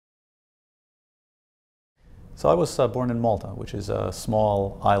So I was born in Malta, which is a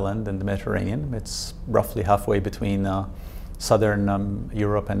small island in the Mediterranean. It's roughly halfway between southern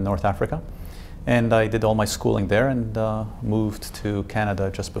Europe and North Africa. And I did all my schooling there and moved to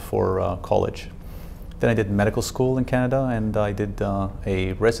Canada just before college. Then I did medical school in Canada, and I did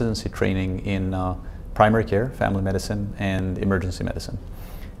a residency training in primary care, family medicine, and emergency medicine.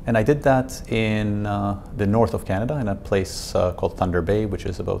 And I did that in the north of Canada in a place called Thunder Bay, which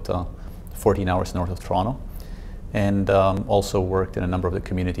is about 14 hours north of Toronto, and also worked in a number of the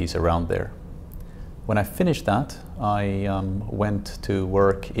communities around there. When I finished that, I went to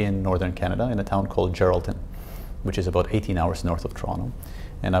work in northern Canada in a town called Geraldton, which is about 18 hours north of Toronto.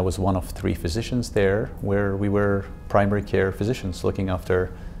 And I was one of 3 physicians there, where we were primary care physicians looking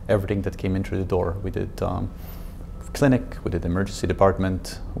after everything that came in through the door. We did clinic, we did emergency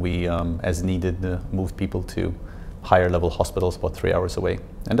department, we, as needed, moved people to higher level hospitals about 3 hours away.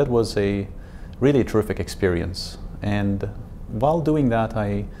 And that was a really terrific experience. And while doing that,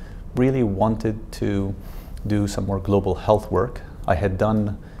 I really wanted to do some more global health work. I had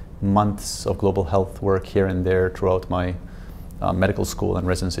done months of global health work here and there throughout my medical school and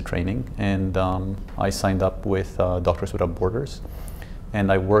residency training, and I signed up with Doctors Without Borders,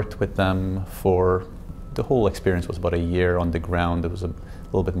 and I worked with them for the whole experience was about a year on the ground. It was a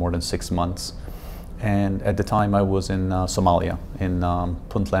little bit more than 6 months. And at the time I was in Somalia, in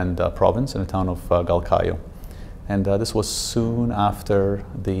Puntland province, in the town of Galkayo. And this was soon after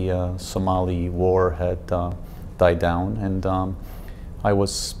the Somali war had died down, and I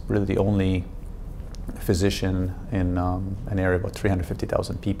was really the only physician in an area of about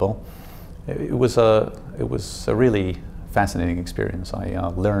 350,000 people. It was a really fascinating experience. I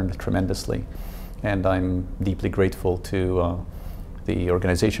learned tremendously, and I'm deeply grateful to the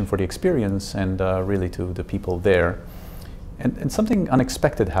organization for the experience, and really to the people there. And something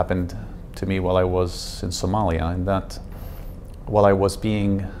unexpected happened to me while I was in Somalia, in that while I was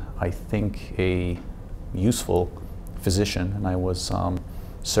being, I think, a useful physician, and I was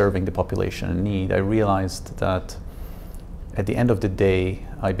serving the population in need, I realized that at the end of the day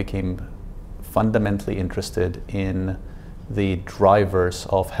I became fundamentally interested in the drivers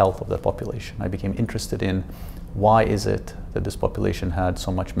of health of that population. I became interested in why is it that this population had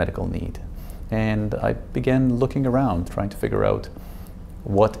so much medical need. And I began looking around, trying to figure out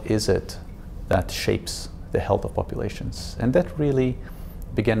what is it that shapes the health of populations. And that really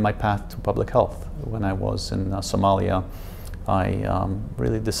began my path to public health. When I was in Somalia, I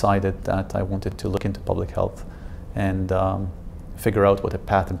really decided that I wanted to look into public health and figure out what a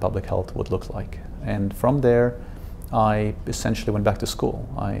path in public health would look like. And from there, I essentially went back to school.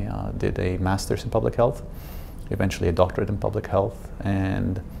 I did a master's in public health, eventually a doctorate in public health,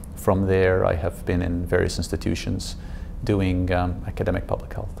 and from there I have been in various institutions doing academic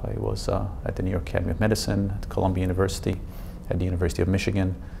public health. I was at the New York Academy of Medicine, at Columbia University, at the University of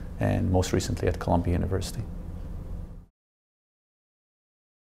Michigan, and most recently at Columbia University.